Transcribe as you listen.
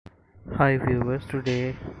Hi viewers,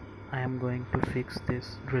 today I am going to fix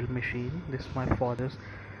this drill machine. This is my father's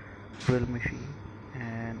drill machine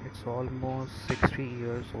and it's almost 60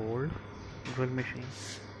 years old drill machine.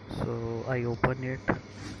 So I open it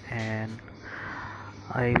and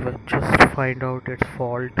I will just find out its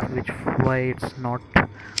fault, which why it's not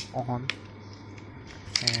on.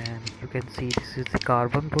 And you can see this is the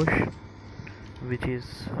carbon bush which is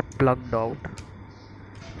plugged out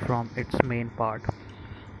from its main part.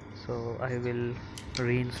 So I will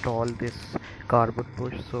reinstall this carbon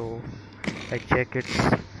push. So I check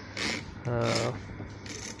uh,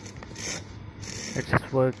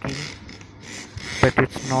 it's working, but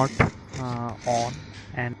it's not on,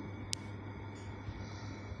 and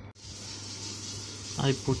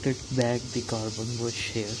I put it back the carbon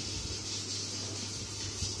bush here.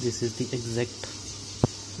 This is the exact.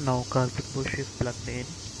 Now carbon bush is plugged in.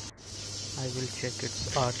 I will check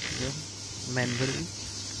its RPM manually.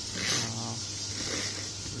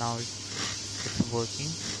 Now it's working.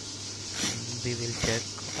 We will check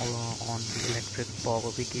on the electric power.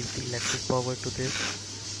 We give the electric power to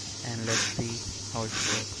this and let's see how it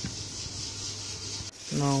works.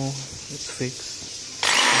 Now it's fixed.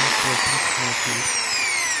 It's working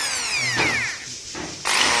smoothly.